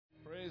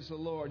Praise the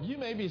Lord. You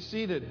may be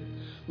seated.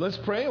 Let's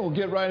pray and we'll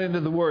get right into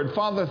the Word.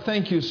 Father,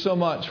 thank you so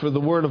much for the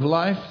Word of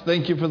life.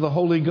 Thank you for the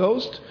Holy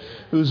Ghost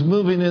who's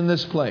moving in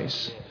this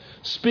place.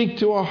 Speak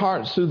to our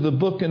hearts through the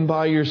book and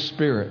by your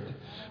Spirit.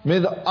 May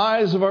the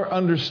eyes of our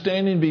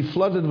understanding be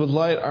flooded with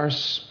light, our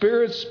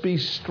spirits be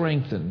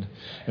strengthened,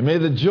 and may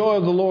the joy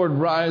of the Lord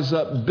rise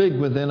up big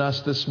within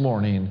us this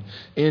morning.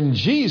 In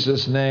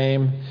Jesus'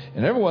 name,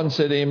 and everyone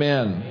said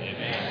amen.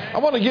 Amen. I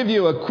want to give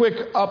you a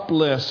quick up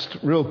list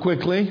real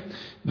quickly.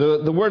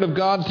 The Word of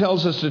God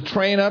tells us to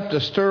train up,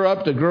 to stir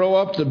up, to grow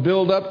up, to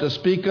build up, to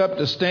speak up,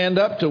 to stand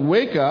up, to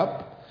wake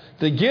up,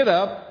 to get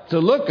up, to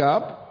look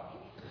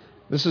up.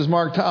 This is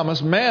Mark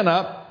Thomas. Man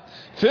up,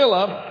 fill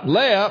up,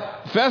 lay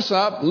up, fess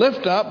up,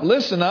 lift up,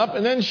 listen up,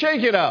 and then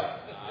shake it up.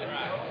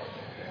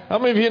 How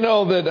many of you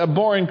know that a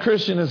boring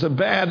Christian is a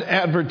bad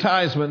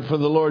advertisement for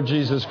the Lord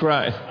Jesus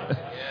Christ?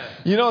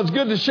 You know, it's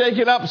good to shake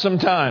it up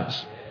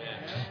sometimes.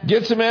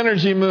 Get some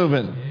energy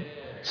moving.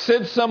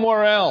 Sit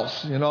somewhere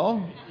else, you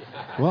know.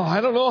 Well,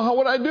 I don't know, how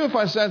would I do if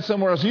I sat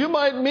somewhere else? You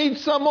might meet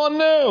someone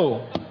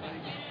new.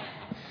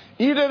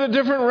 Eat at a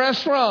different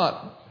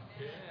restaurant.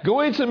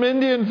 Go eat some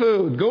Indian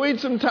food. Go eat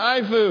some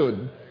Thai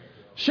food.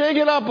 Shake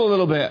it up a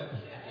little bit.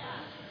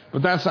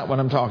 But that's not what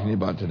I'm talking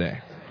about today.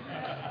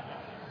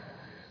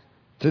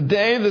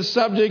 Today the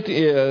subject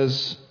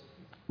is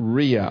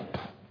re-up.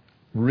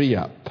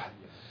 Re-up.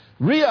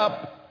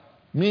 Re-up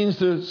means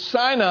to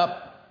sign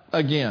up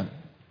again.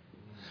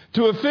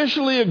 To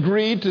officially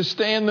agree to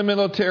stay in the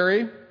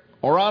military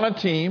or on a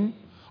team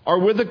or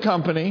with a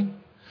company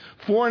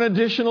for an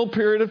additional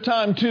period of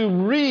time. To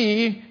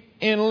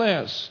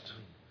re-enlist.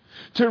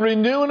 To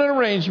renew an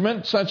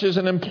arrangement such as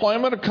an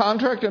employment, a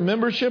contract, a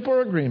membership,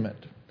 or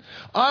agreement.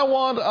 I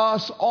want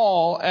us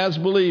all as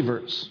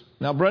believers.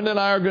 Now, Brenda and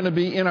I are going to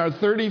be in our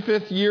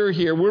 35th year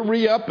here. We're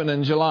re-upping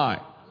in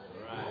July.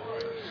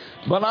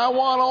 But I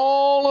want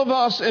all of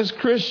us as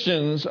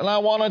Christians, and I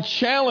want to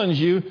challenge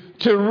you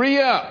to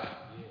re-up,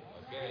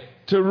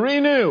 to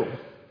renew,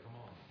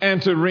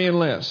 and to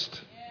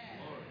re-enlist.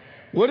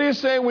 What do you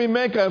say we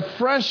make a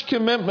fresh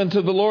commitment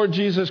to the Lord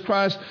Jesus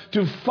Christ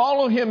to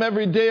follow Him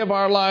every day of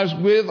our lives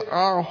with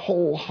our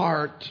whole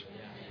heart?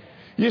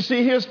 You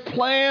see, His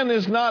plan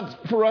is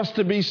not for us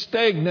to be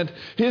stagnant.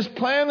 His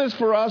plan is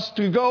for us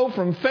to go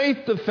from faith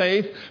to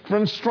faith,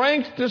 from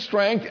strength to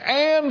strength,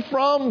 and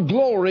from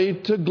glory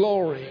to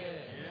glory.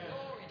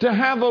 To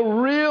have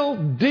a real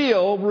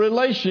deal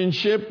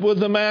relationship with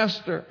the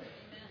Master,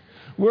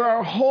 where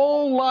our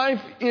whole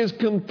life is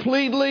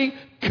completely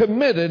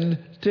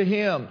committed to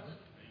Him.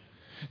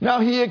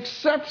 Now, He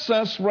accepts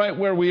us right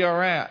where we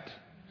are at,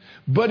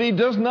 but He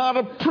does not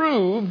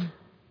approve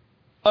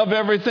of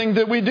everything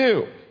that we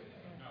do.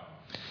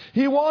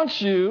 He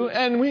wants you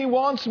and He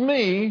wants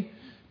me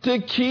to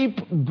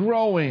keep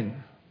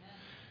growing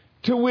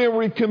to where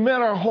we commit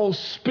our whole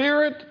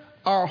spirit,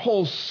 our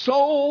whole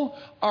soul,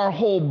 our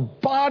whole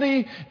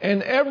body,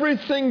 and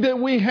everything that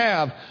we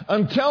have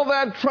until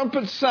that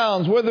trumpet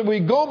sounds. Whether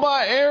we go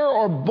by air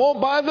or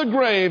by the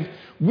grave,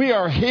 we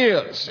are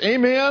His.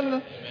 Amen?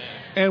 Amen.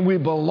 And we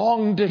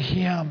belong to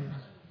Him.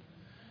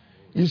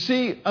 You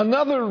see,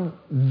 another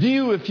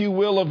view, if you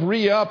will, of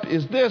re-up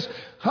is this.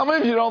 How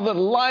many of you know that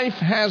life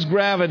has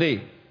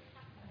gravity?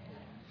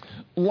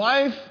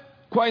 Life,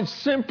 quite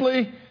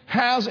simply,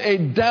 has a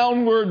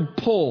downward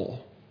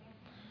pull.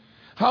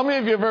 How many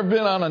of you have ever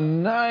been on a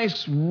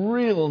nice,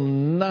 real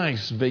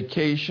nice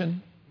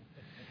vacation,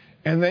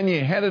 and then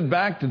you headed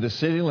back to the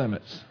city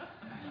limits?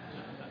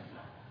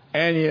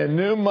 And you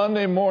knew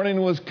Monday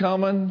morning was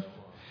coming,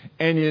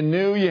 and you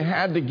knew you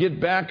had to get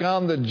back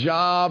on the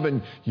job,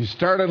 and you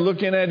started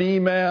looking at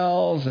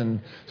emails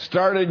and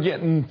started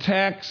getting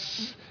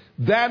texts.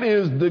 That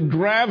is the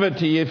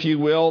gravity, if you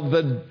will,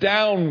 the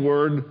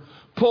downward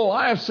pull.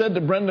 I have said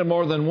to Brenda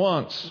more than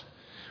once,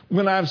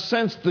 when I've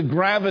sensed the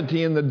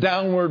gravity and the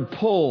downward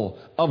pull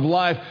of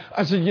life,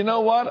 I said, you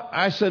know what?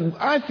 I said,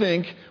 I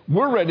think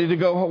we're ready to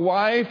go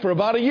Hawaii for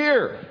about a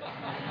year.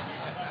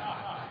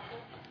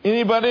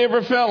 Anybody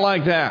ever felt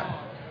like that?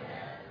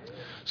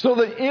 So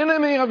the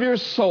enemy of your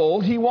soul,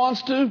 he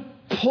wants to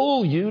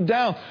pull you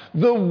down.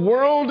 The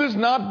world is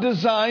not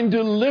designed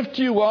to lift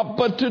you up,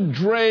 but to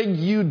drag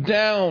you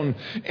down.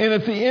 And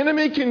if the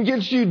enemy can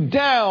get you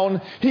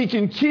down, he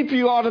can keep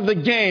you out of the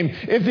game.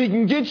 If he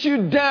can get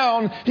you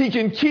down, he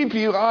can keep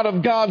you out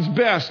of God's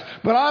best.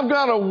 But I've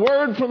got a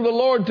word from the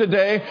Lord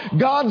today.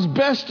 God's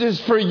best is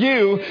for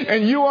you,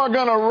 and you are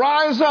going to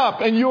rise up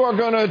and you are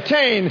going to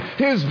attain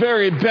His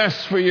very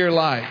best for your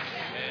life.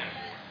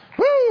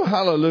 Woo,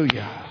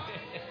 hallelujah.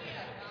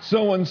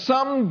 So when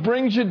something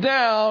brings you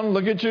down,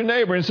 look at your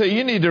neighbor and say,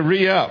 you need to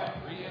re-up.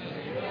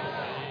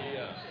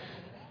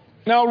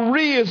 Now,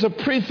 re is a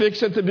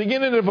prefix at the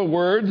beginning of a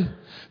word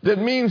that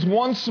means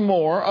once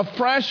more,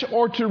 afresh,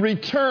 or to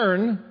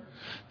return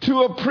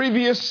to a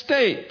previous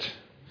state.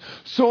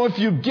 So if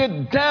you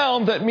get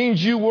down, that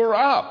means you were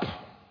up.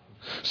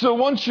 So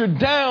once you're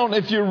down,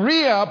 if you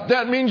re-up,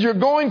 that means you're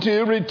going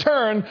to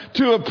return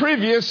to a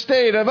previous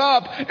state of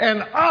up.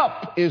 And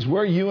up is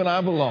where you and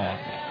I belong.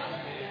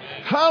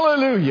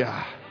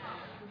 Hallelujah.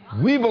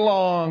 We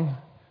belong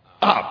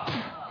up.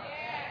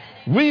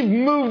 We've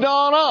moved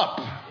on up.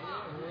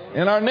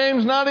 And our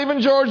name's not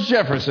even George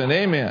Jefferson.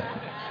 Amen.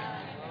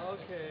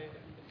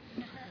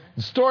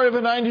 The story of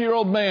a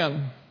 90-year-old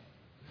man.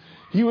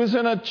 He was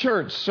in a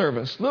church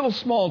service, little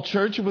small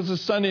church. It was a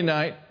Sunday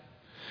night.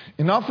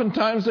 And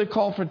oftentimes they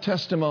call for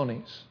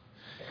testimonies.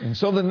 And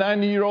so the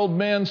 90-year-old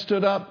man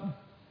stood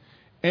up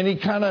and he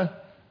kind of,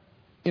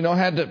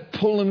 had to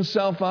pull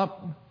himself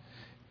up.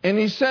 And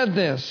he said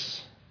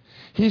this.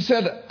 He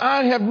said,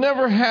 I have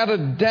never had a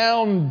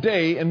down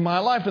day in my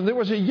life. And there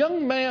was a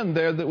young man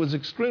there that was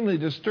extremely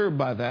disturbed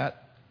by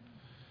that.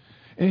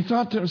 And he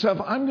thought to himself,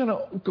 I'm going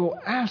to go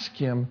ask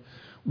him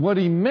what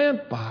he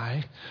meant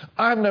by,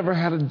 I've never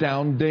had a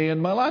down day in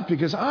my life,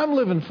 because I'm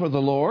living for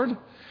the Lord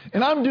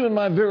and I'm doing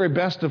my very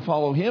best to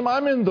follow Him.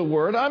 I'm in the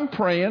Word, I'm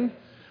praying,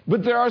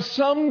 but there are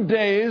some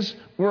days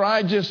where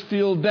I just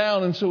feel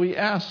down. And so he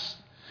asked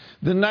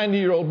the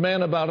 90-year-old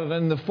man about it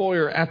in the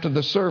foyer after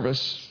the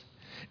service.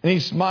 And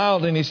he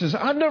smiled and he says,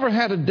 I've never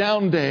had a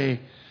down day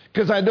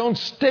because I don't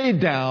stay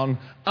down.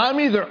 I'm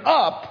either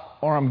up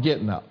or I'm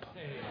getting up.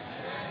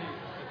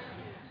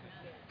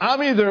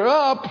 I'm either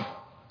up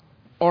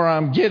or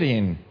I'm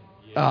getting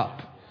up.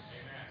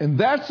 And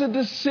that's a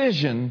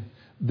decision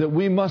that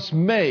we must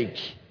make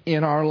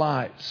in our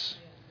lives.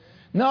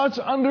 Now, it's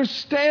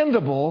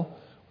understandable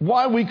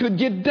why we could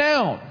get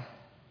down.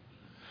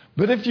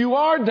 But if you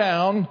are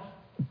down,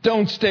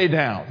 don't stay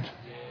down.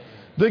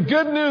 The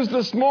good news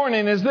this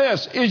morning is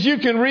this, is you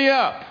can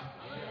re-up.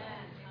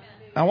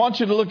 I want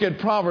you to look at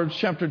Proverbs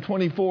chapter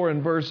 24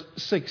 and verse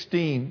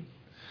 16.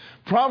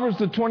 Proverbs,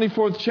 the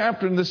 24th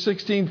chapter and the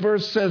 16th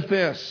verse says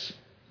this.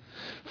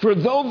 For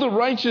though the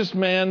righteous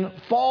man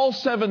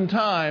falls 7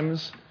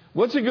 times,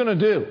 what's he going to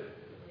do?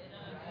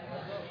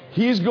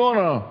 He's going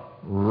to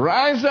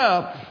rise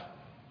up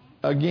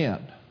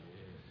again.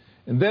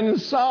 And then in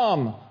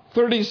Psalm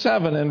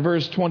 37 and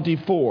verse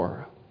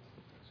 24,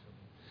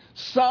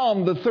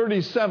 Psalm the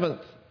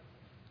 37th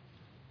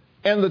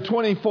and the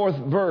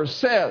 24th verse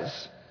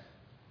says,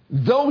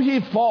 though he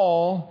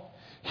fall,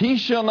 he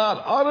shall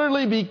not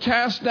utterly be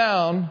cast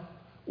down.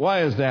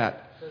 Why is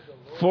that?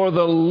 For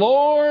the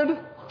Lord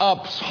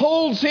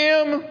upholds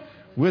him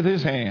with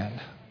His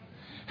hand.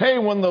 Hey,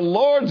 when the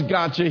Lord's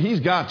got you, He's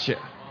got you.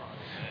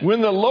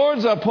 When the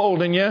Lord's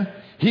upholding you,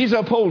 He's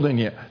upholding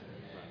you.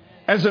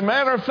 As a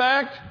matter of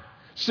fact,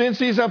 since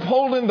He's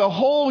upholding the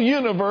whole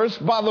universe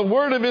by the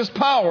word of His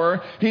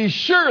power, He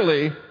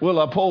surely will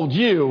uphold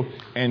you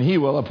and He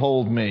will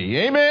uphold me.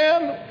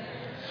 Amen?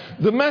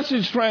 The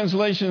Message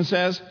translation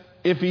says,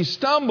 if he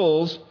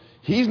stumbles,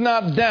 he's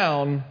not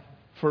down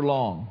for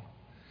long.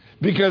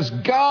 Because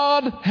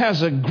God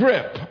has a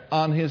grip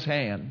on his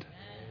hand.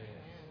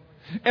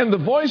 And the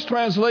Voice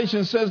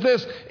translation says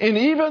this, and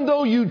even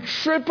though you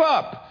trip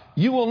up,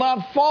 you will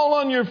not fall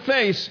on your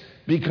face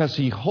because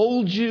He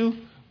holds you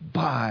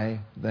by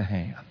the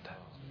hand.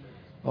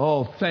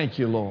 Oh, thank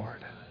you,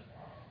 Lord.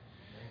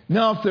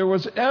 Now, if there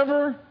was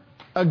ever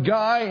a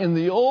guy in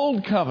the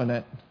old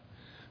covenant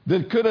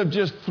that could have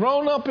just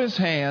thrown up his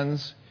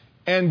hands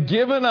and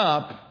given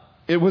up,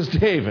 it was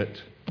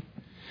David.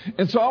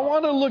 And so I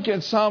want to look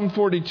at Psalm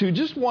 42,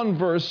 just one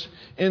verse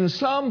in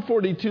Psalm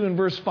 42 and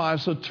verse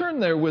 5. So turn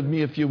there with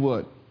me if you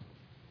would.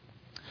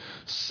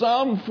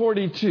 Psalm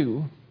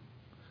 42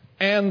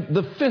 and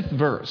the 5th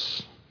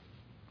verse.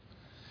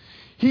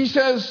 He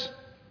says,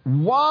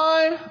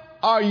 why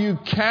are you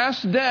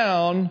cast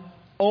down,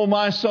 O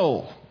my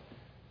soul?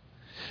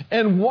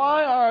 And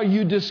why are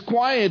you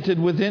disquieted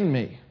within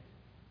me?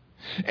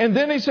 And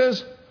then he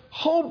says,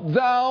 hope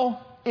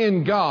thou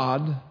in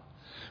God,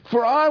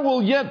 for I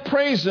will yet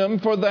praise Him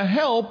for the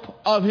help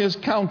of His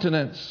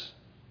countenance.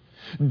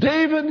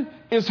 David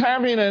is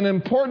having an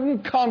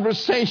important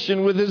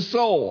conversation with his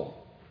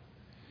soul.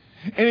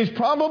 And he's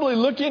probably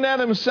looking at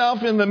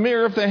himself in the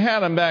mirror if they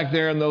had him back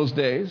there in those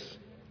days.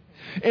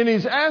 And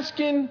he's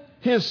asking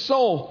his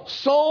soul,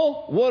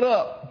 soul, what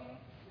up?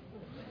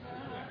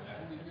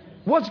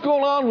 What's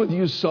going on with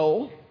you,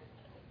 soul?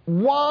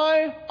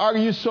 Why are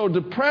you so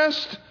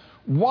depressed?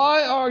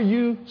 Why are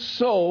you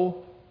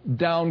so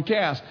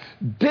downcast?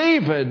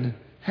 David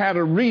had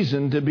a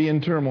reason to be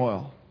in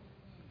turmoil.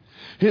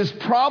 His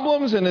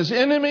problems and his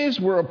enemies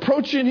were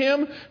approaching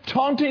him,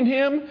 taunting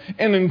him,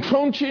 and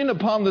encroaching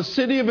upon the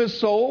city of his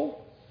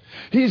soul.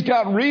 He's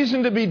got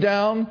reason to be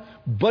down,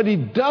 but he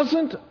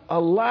doesn't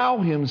allow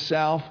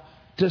himself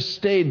to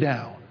stay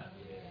down.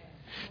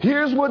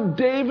 Here's what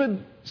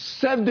David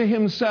said to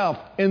himself,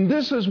 and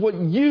this is what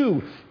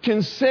you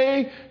can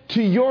say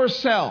to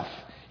yourself.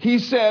 He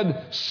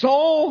said,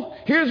 soul,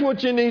 here's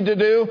what you need to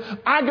do.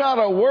 I got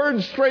a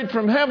word straight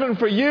from heaven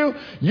for you.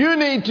 You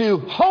need to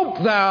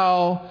hope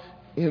thou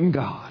in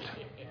God.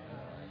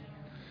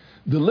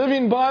 The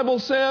Living Bible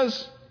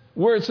says,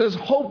 where it says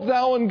hope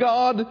thou in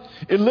God,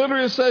 it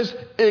literally says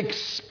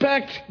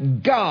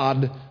expect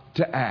God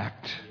to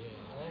act.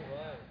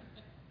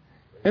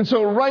 And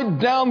so right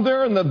down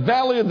there in the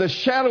valley of the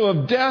shadow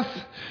of death,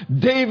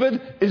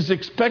 David is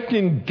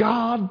expecting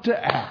God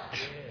to act.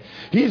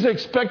 He's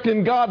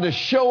expecting God to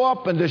show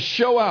up and to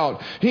show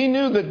out. He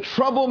knew that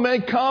trouble may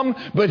come,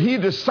 but he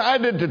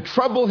decided to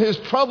trouble his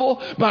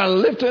trouble by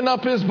lifting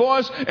up his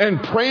voice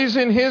and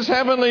praising his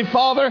heavenly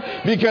Father,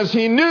 because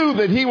he knew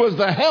that he was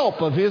the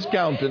help of his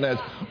countenance.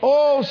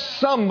 Oh,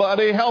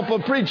 somebody help a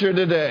preacher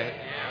today.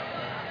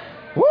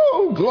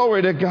 Woo,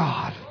 glory to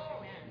God.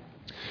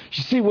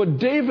 You see, what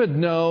David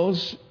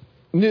knew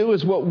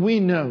is what we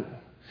know,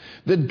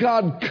 that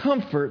God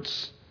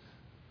comforts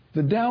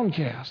the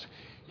downcast.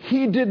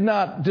 He did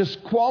not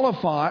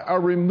disqualify or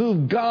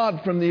remove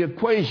God from the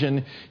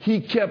equation.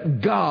 He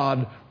kept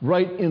God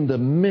right in the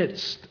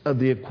midst of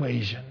the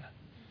equation.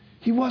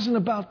 He wasn't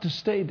about to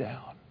stay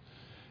down.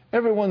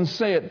 Everyone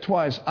say it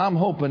twice. I'm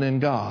hoping in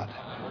God.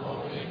 I'm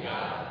hoping in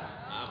God.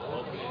 I'm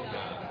hoping in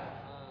God.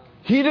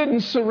 He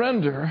didn't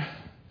surrender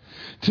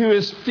to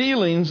his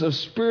feelings of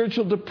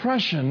spiritual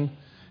depression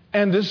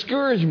and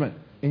discouragement.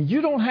 And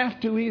you don't have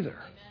to either.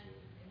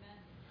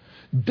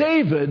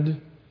 David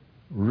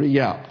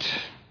re-upped.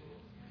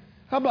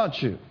 How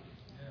about you?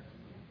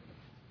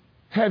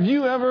 Have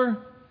you ever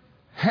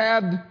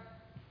had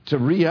to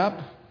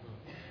re-up?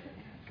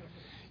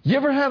 You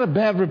ever had a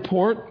bad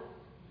report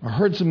or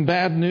heard some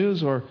bad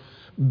news or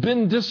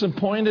been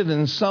disappointed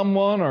in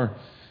someone or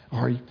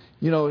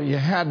you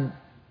had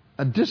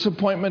a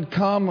disappointment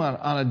come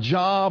on a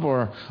job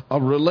or a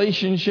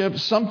relationship,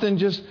 something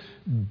just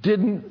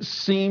didn't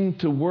seem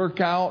to work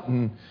out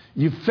and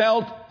you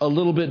felt a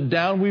little bit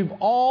down? We've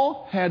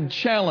all had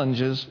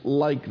challenges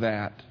like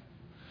that.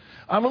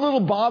 I'm a little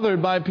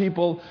bothered by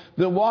people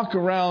that walk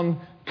around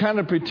kind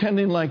of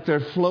pretending like they're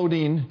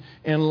floating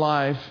in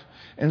life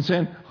and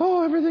saying,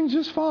 oh, everything's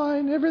just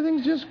fine,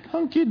 everything's just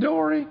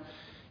hunky-dory.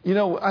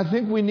 I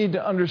think we need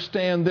to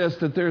understand this,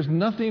 that there's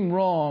nothing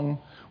wrong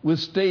with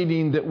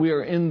stating that we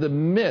are in the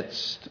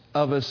midst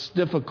of a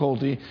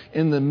difficulty,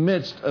 in the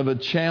midst of a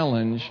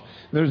challenge.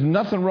 There's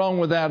nothing wrong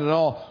with that at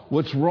all.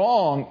 What's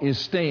wrong is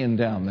staying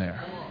down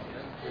there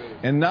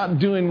and not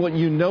doing what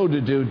you know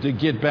to do to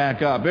get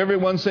back up.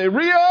 Everyone say,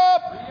 re-up!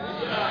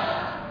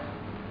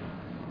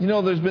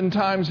 There's been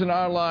times in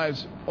our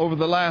lives over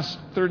the last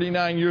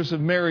 39 years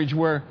of marriage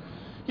where,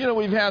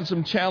 we've had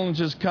some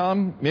challenges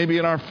come, maybe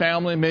in our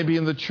family, maybe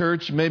in the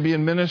church, maybe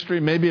in ministry,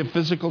 maybe a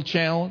physical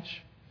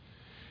challenge.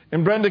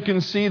 And Brenda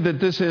can see that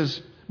this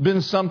has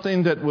been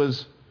something that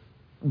was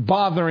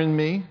bothering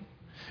me.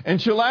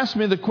 And she'll ask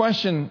me the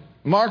question,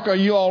 Mark, are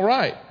you all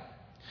right?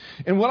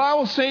 And what I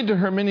will say to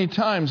her many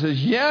times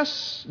is,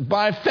 yes,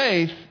 by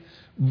faith,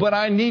 but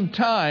I need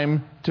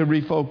time to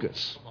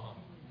refocus.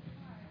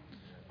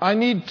 I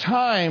need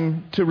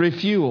time to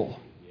refuel.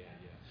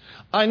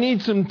 I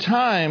need some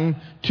time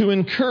to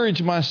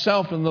encourage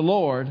myself in the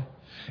Lord.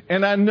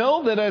 And I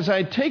know that as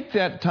I take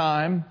that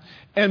time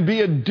and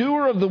be a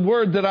doer of the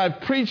word that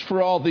I've preached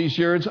for all these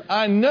years,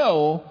 I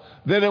know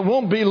that it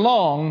won't be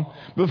long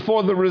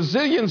before the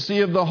resiliency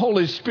of the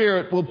Holy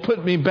Spirit will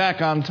put me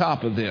back on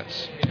top of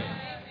this.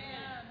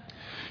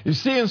 You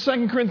see, in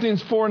 2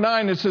 Corinthians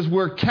 4:9, it says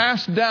we're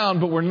cast down,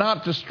 but we're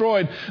not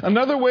destroyed.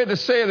 Another way to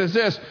say it is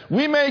this: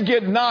 we may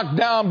get knocked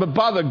down, but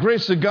by the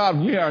grace of God,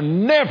 we are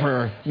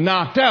never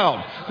knocked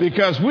out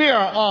because we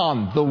are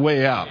on the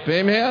way up.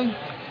 Amen?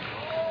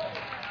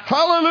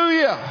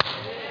 Hallelujah!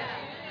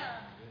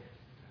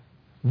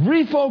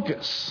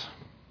 Refocus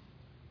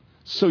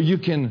so you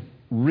can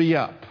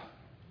re-up.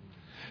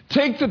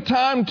 Take the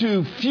time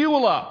to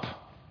fuel up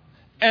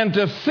and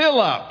to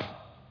fill up.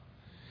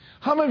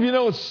 How many of you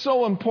know it's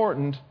so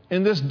important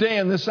in this day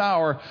and this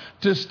hour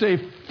to stay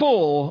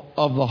full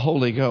of the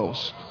Holy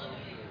Ghost?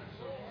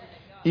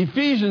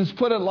 Ephesians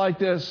put it like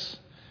this: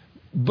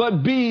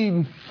 but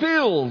being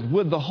filled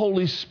with the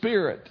Holy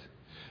Spirit.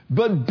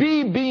 But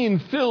being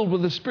filled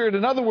with the Spirit.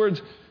 In other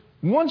words,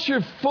 once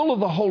you're full of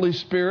the Holy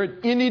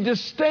Spirit, you need to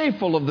stay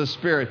full of the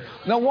Spirit.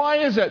 Now, why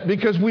is that?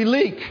 Because we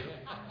leak.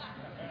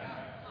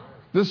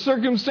 The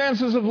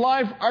circumstances of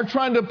life are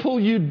trying to pull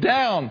you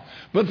down,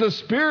 but the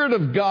Spirit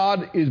of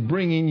God is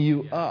bringing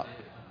you up.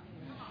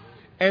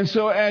 And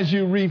so as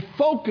you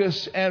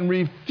refocus and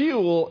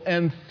refuel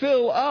and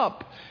fill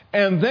up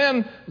and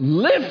then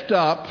lift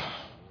up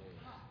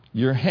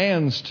your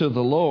hands to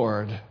the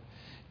Lord,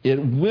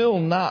 it will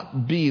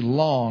not be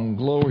long,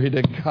 glory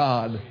to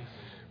God,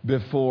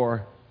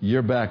 before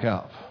you're back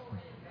up.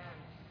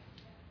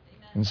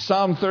 In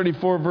Psalm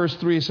 34 verse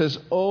 3 it says,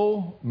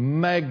 oh,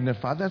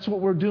 magnify. That's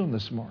what we're doing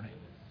this morning.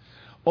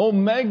 Oh,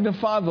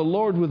 magnify the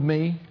Lord with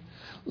me.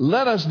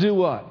 Let us do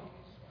what?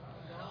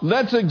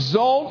 Let's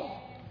exalt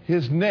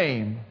His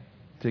name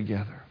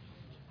together.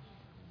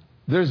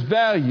 There's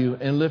value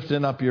in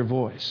lifting up your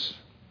voice,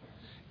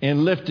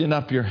 in lifting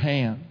up your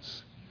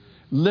hands,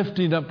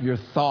 lifting up your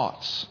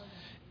thoughts,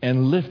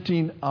 and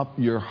lifting up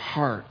your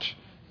heart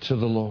to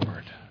the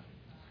Lord.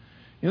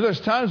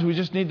 There's times we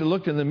just need to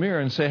look in the mirror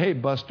and say, hey,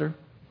 Buster,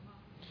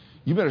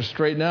 you better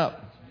straighten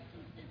up.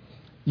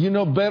 You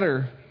know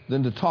better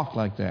than to talk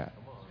like that.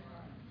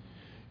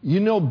 You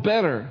know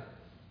better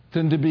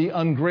than to be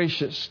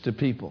ungracious to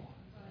people.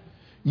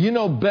 You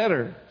know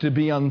better to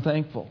be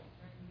unthankful.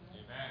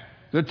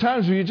 There are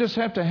times where you just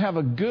have to have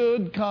a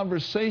good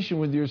conversation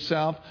with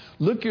yourself.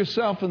 Look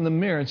yourself in the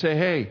mirror and say,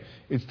 hey,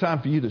 it's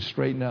time for you to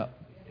straighten up.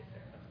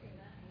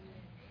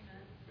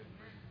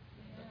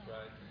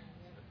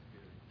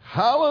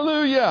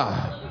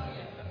 Hallelujah.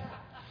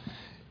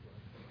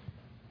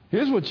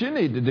 Here's what you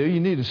need to do.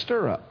 You need to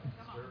stir up.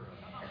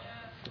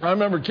 I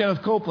remember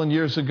Kenneth Copeland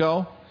years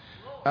ago.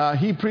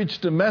 He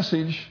preached a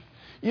message.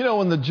 You know,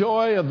 when the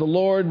joy of the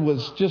Lord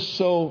was just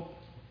so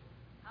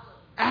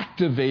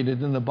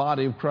activated in the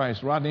body of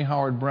Christ. Rodney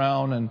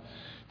Howard-Browne and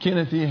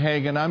Kenneth E.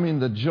 Hagin. I mean,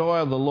 the joy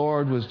of the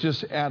Lord was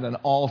just at an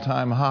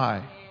all-time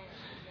high.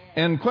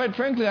 And quite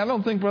frankly, I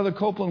don't think Brother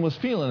Copeland was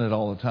feeling it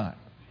all the time.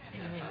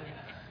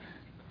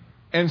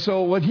 And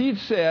so what he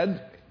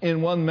said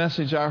in one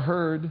message I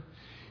heard,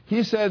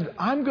 he said,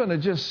 I'm going to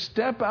just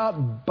step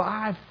out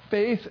by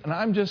faith, and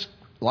I'm just,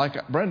 like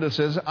Brenda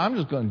says, I'm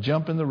just going to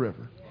jump in the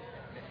river.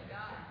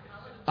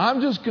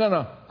 I'm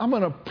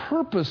going to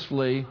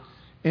purposefully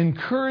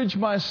encourage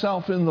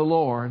myself in the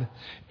Lord,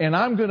 and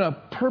I'm going to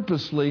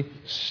purposely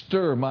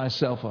stir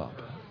myself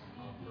up.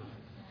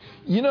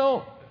 You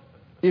know,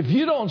 if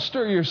you don't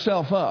stir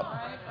yourself up,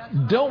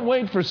 don't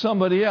wait for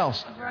somebody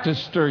else to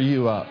stir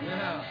you up.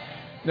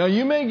 Now,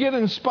 you may get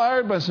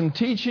inspired by some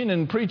teaching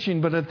and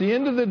preaching, but at the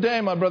end of the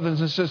day, my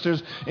brothers and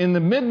sisters, in the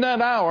midnight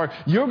hour,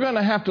 you're going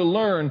to have to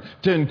learn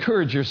to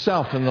encourage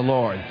yourself in the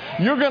Lord.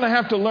 You're going to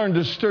have to learn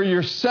to stir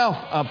yourself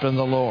up in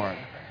the Lord.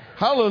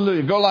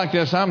 Hallelujah. Go like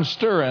this. I'm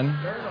stirring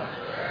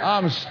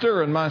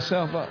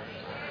myself up.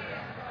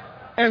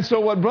 And so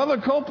what Brother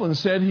Copeland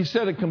said, he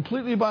said it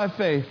completely by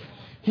faith.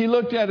 He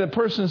looked at a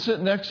person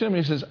sitting next to him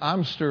and he says,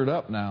 I'm stirred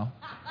up now.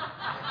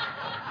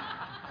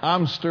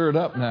 I'm stirred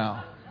up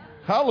now.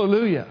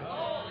 Hallelujah.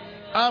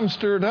 I'm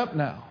stirred up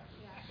now.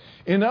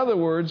 In other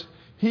words,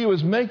 he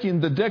was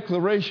making the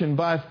declaration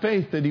by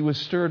faith that he was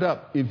stirred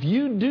up. If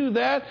you do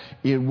that,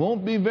 it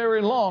won't be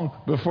very long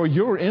before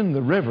you're in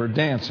the river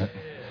dancing.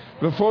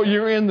 Before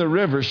you're in the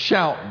river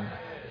shouting.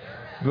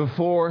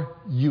 Before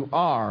you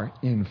are,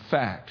 in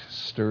fact,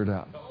 stirred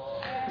up.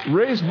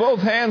 Raise both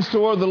hands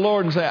toward the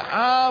Lord and say,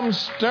 I'm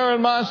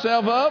stirring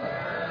myself up.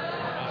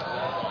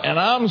 And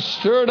I'm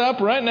stirred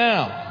up right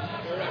now.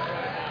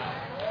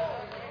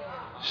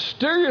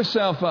 Stir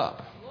yourself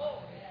up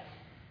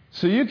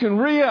so you can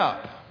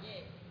re-up.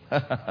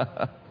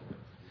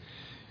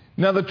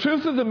 Now, the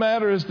truth of the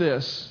matter is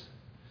this.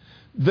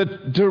 The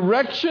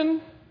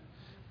direction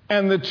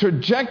and the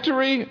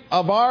trajectory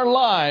of our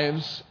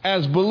lives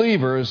as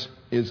believers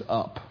is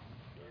up.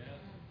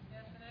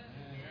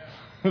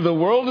 The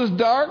world is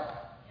dark.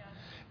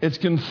 It's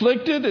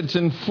conflicted. It's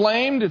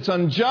inflamed. It's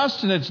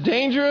unjust and it's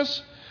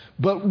dangerous.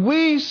 But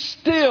we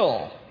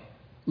still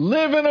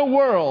live in a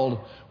world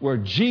where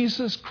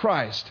Jesus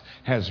Christ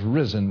has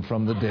risen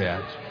from the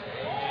dead.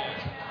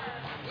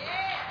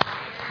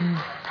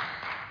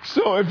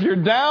 So if you're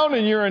down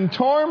and you're in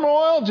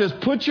turmoil, just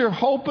put your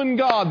hope in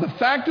God. The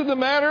fact of the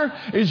matter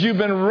is you've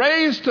been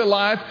raised to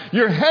life,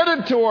 you're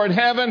headed toward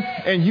heaven,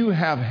 and you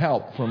have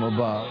help from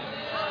above.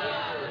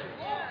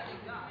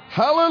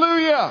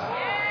 Hallelujah!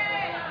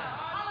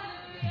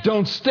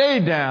 Don't stay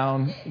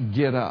down,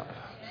 get up.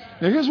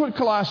 Now here's what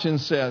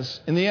Colossians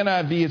says. In the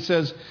NIV it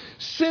says,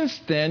 since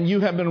then you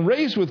have been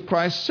raised with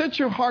Christ, set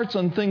your hearts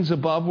on things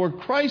above where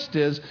Christ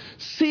is,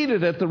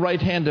 seated at the right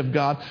hand of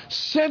God.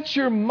 Set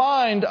your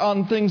mind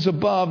on things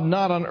above,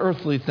 not on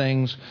earthly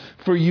things.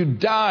 For you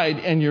died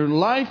and your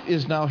life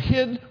is now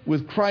hid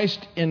with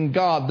Christ in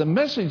God. The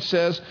Message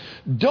says,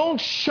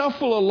 don't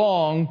shuffle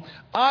along,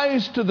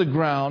 eyes to the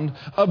ground,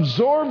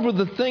 absorbed with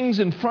the things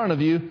in front of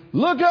you.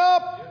 Look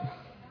up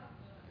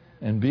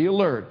and be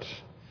alert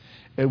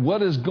at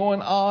what is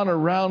going on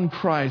around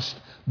Christ.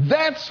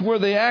 That's where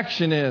the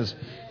action is.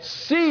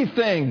 See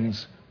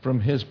things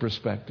from His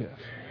perspective.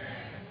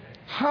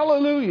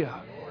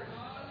 Hallelujah.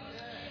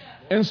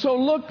 And so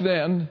look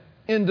then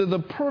into the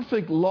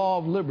perfect law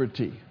of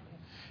liberty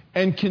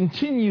and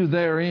continue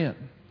therein.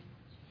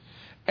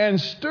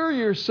 And stir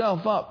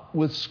yourself up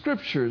with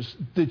scriptures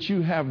that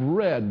you have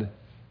read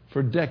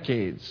for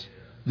decades,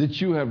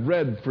 that you have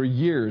read for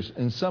years,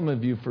 and some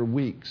of you for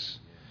weeks.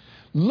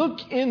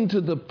 Look into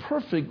the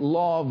perfect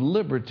law of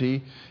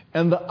liberty,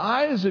 and the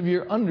eyes of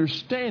your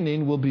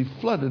understanding will be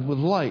flooded with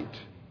light.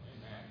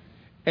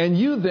 And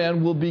you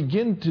then will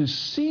begin to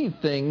see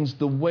things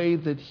the way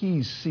that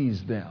He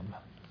sees them.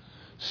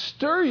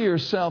 Stir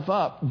yourself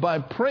up by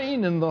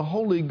praying in the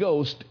Holy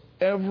Ghost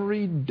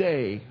every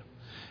day.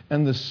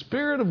 And the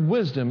Spirit of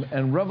wisdom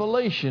and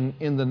revelation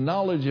in the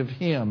knowledge of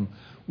Him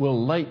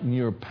will lighten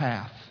your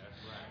path.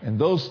 And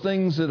those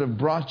things that have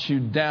brought you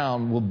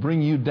down will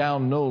bring you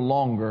down no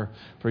longer.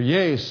 For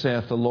yea,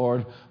 saith the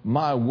Lord,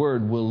 my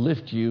word will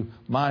lift you,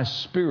 my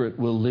spirit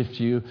will lift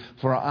you,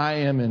 for I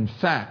am in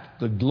fact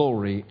the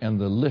glory and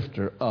the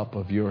lifter up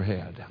of your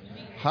head.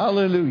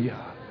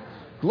 Hallelujah.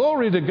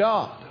 Glory to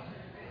God.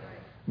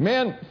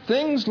 Man,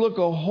 things look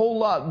a whole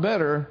lot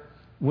better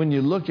when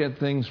you look at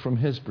things from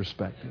His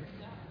perspective.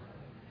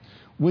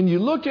 When you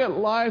look at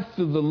life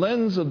through the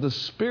lens of the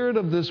spirit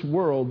of this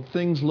world,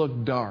 things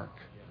look dark.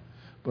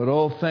 But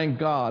oh, thank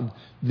God,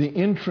 the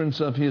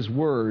entrance of His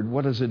Word,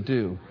 what does it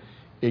do?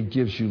 It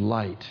gives you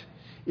light.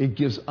 It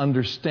gives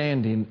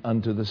understanding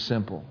unto the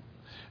simple.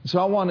 So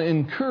I want to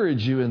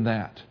encourage you in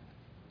that,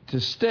 to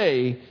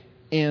stay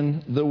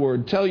in the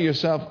Word. Tell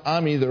yourself,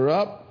 I'm either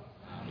up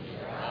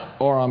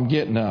or I'm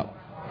getting up.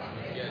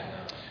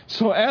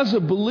 So as a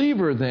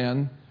believer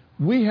then,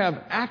 we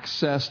have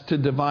access to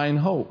divine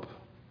hope.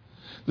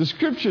 The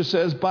Scripture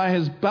says, by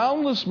His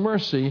boundless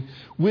mercy,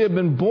 we have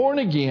been born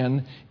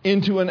again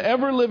into an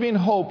ever-living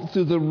hope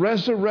through the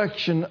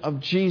resurrection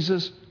of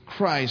Jesus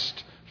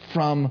Christ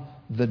from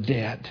the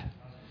dead.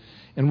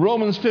 In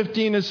Romans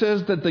 15, it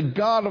says that the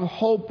God of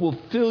hope will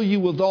fill you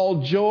with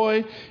all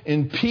joy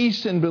and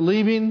peace in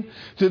believing,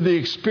 through the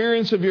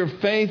experience of your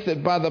faith,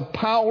 that by the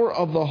power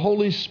of the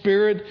Holy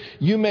Spirit,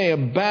 you may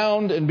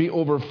abound and be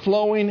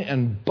overflowing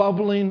and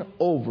bubbling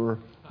over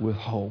with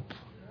hope.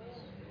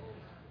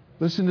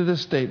 Listen to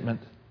this statement.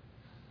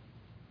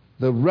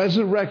 The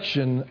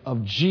resurrection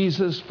of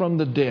Jesus from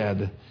the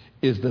dead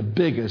is the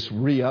biggest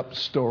re-up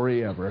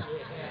story ever.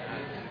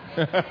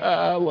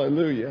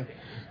 Hallelujah.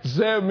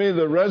 Say with me,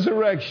 the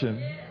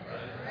resurrection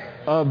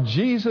of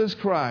Jesus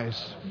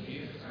Christ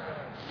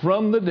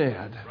from the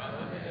dead.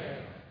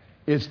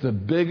 It's the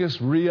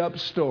biggest re-up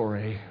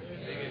story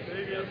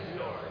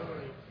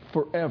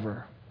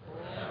forever.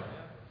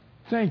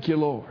 Thank you,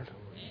 Lord.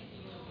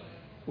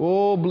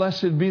 Oh,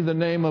 blessed be the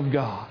name of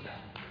God.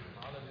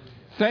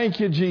 Thank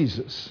you,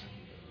 Jesus.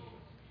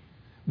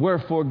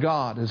 Wherefore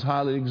God has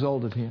highly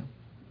exalted Him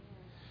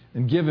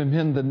and given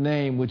Him the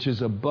name which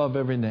is above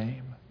every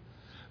name,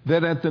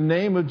 that at the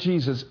name of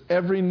Jesus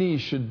every knee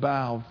should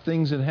bow,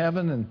 things in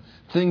heaven and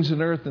things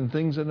in earth and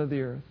things under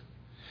the earth.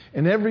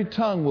 And every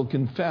tongue will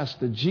confess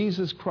that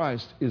Jesus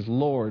Christ is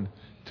Lord,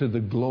 to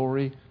the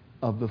glory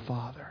of the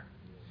Father.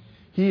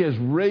 He has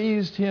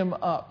raised Him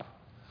up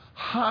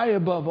high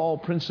above all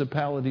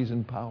principalities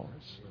and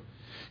powers.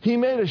 He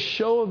made a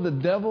show of the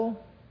devil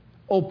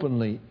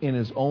openly in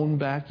His own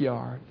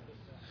backyard.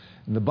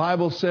 And the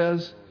Bible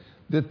says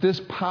that this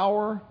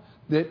power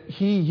that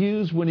He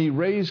used when He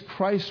raised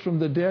Christ from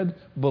the dead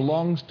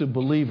belongs to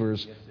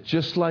believers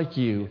just like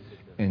you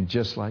and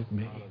just like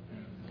me.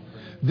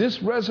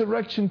 This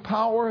resurrection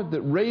power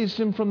that raised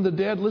Him from the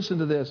dead, listen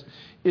to this,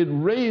 it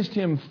raised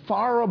Him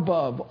far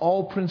above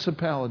all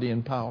principality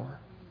and power.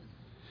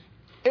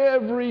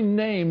 Every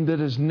name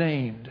that is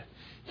named,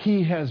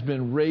 He has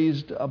been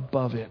raised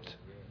above it.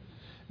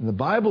 And the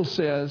Bible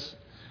says,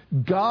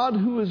 God,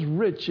 who is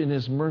rich in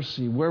His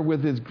mercy,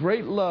 wherewith His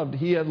great love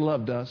He had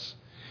loved us,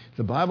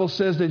 the Bible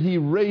says that He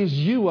raised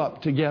you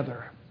up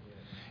together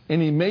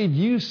and He made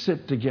you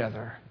sit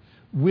together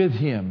with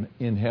Him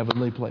in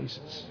heavenly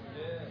places.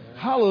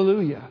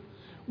 Hallelujah.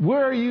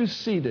 Where are you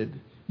seated?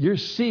 You're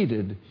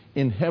seated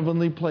in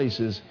heavenly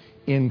places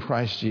in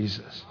Christ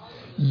Jesus.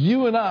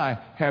 You and I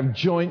have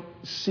joint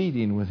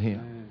seating with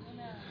Him.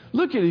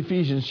 Look at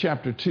Ephesians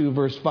chapter 2,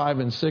 verse 5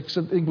 and 6.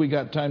 I think we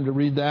got time to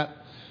read that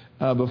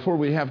before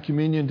we have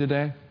communion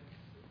today.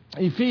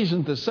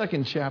 Ephesians, the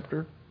second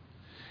chapter.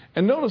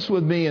 And notice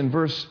with me in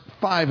verse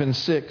 5 and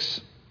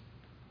 6.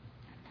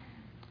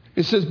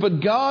 It says,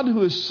 but God,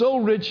 who is so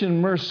rich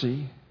in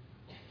mercy,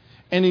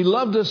 and He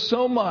loved us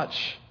so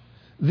much,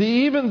 that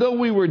even though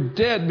we were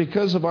dead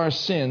because of our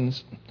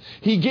sins,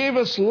 He gave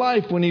us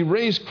life when He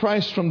raised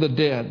Christ from the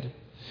dead.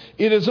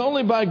 It is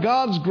only by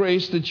God's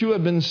grace that you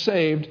have been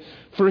saved,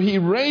 for He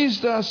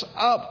raised us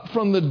up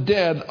from the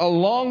dead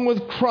along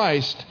with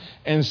Christ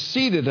and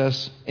seated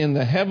us in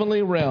the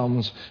heavenly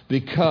realms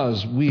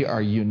because we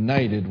are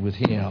united with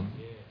Him.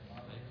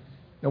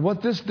 Now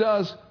what this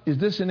does is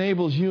this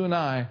enables you and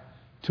I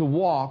to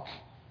walk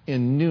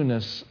in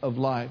newness of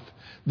life.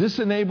 This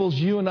enables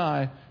you and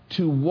I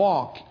to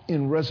walk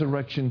in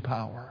resurrection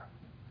power.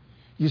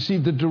 You see,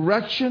 the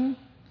direction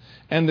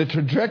and the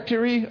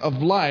trajectory of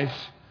life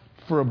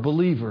for a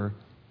believer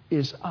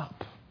is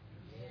up.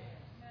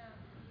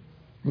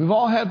 We've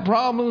all had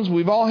problems.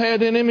 We've all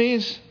had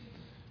enemies.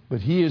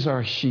 But He is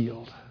our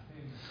shield.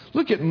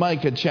 Look at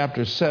Micah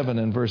chapter 7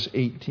 and verse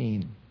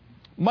 18.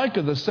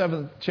 Micah, the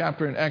 7th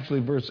chapter, and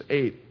actually verse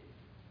 8.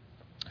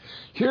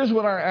 Here's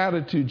what our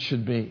attitude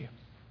should be.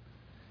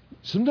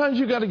 Sometimes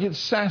you got to get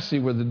sassy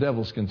where the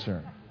devil's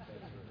concerned.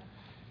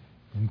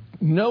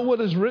 Know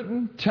what is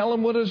written, tell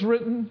him what is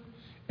written,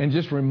 and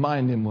just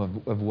remind him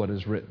of what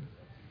is written.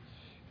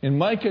 In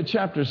Micah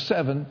chapter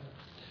 7,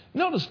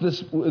 notice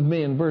this with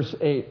me in verse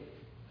 8.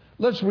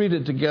 Let's read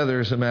it together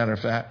as a matter of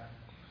fact.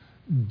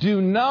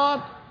 Do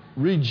not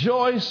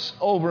rejoice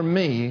over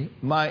me,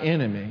 my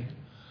enemy.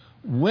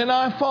 When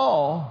I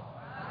fall,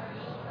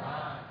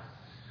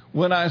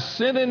 when I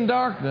sit in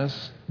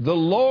darkness, the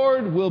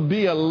Lord will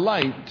be a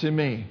light to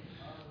me.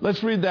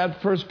 Let's read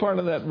that first part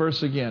of that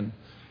verse again.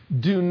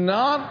 Do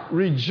not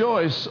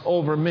rejoice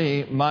over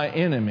me, my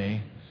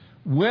enemy.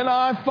 When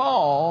I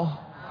fall,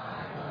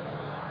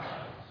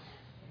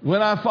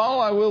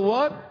 I will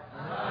what?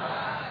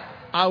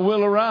 I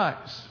will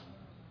arise.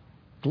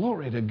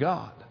 Glory to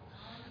God.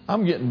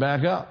 I'm getting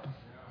back up.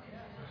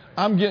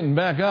 I'm getting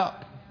back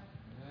up.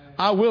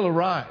 I will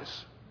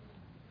arise.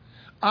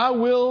 I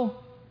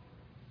will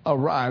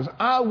arise.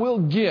 I will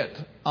get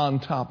on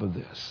top of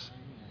this.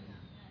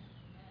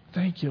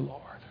 Thank you,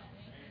 Lord.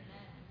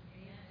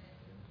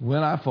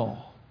 When I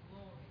fall,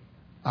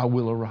 I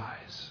will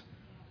arise.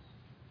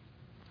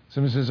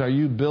 Somebody says, are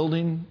you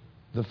building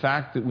the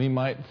fact that we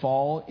might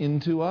fall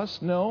into us?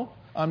 No,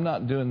 I'm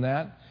not doing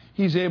that.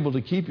 He's able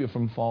to keep you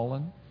from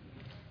falling.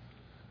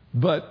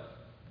 But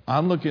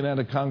I'm looking at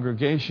a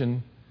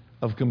congregation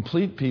of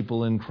complete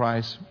people in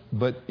Christ,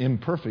 but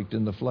imperfect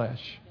in the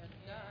flesh.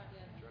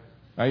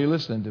 Are you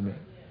listening to me?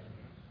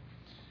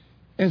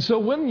 And so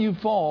when you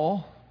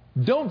fall,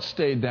 don't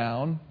stay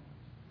down.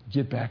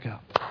 Get back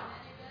up.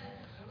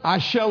 I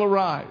shall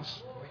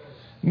arise.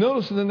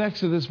 Notice the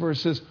next of this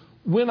verse says,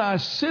 when I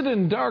sit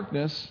in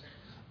darkness,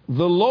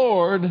 the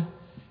Lord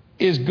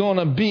is going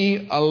to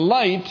be a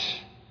light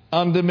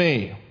unto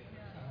me.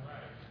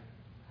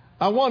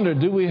 I wonder,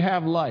 do we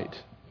have light?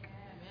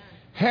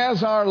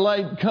 Has our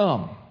light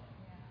come?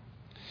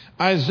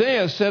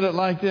 Isaiah said it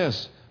like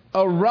this,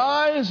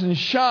 arise and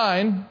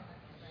shine,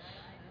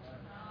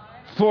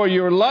 for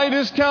your light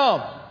is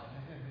come,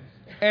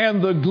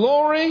 and the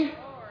glory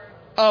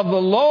of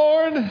the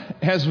Lord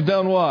has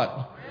done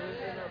what?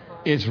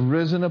 It's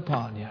risen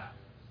upon you.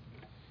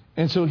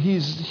 And so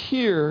He's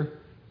here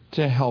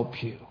to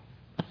help you.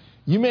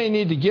 You may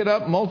need to get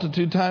up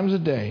multitude times a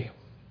day.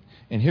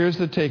 And here's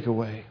the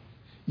takeaway.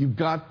 You've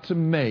got to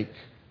make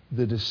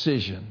the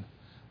decision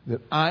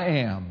that I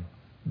am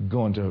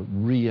going to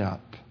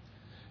re-up.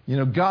 You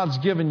know, God's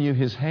given you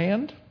His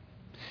hand.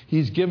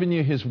 He's given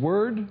you His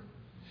word.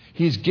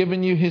 He's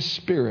given you His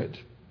Spirit.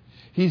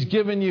 He's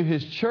given you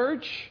His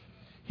church.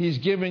 He's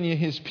given you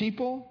His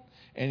people.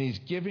 And He's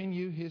given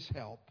you His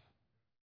help.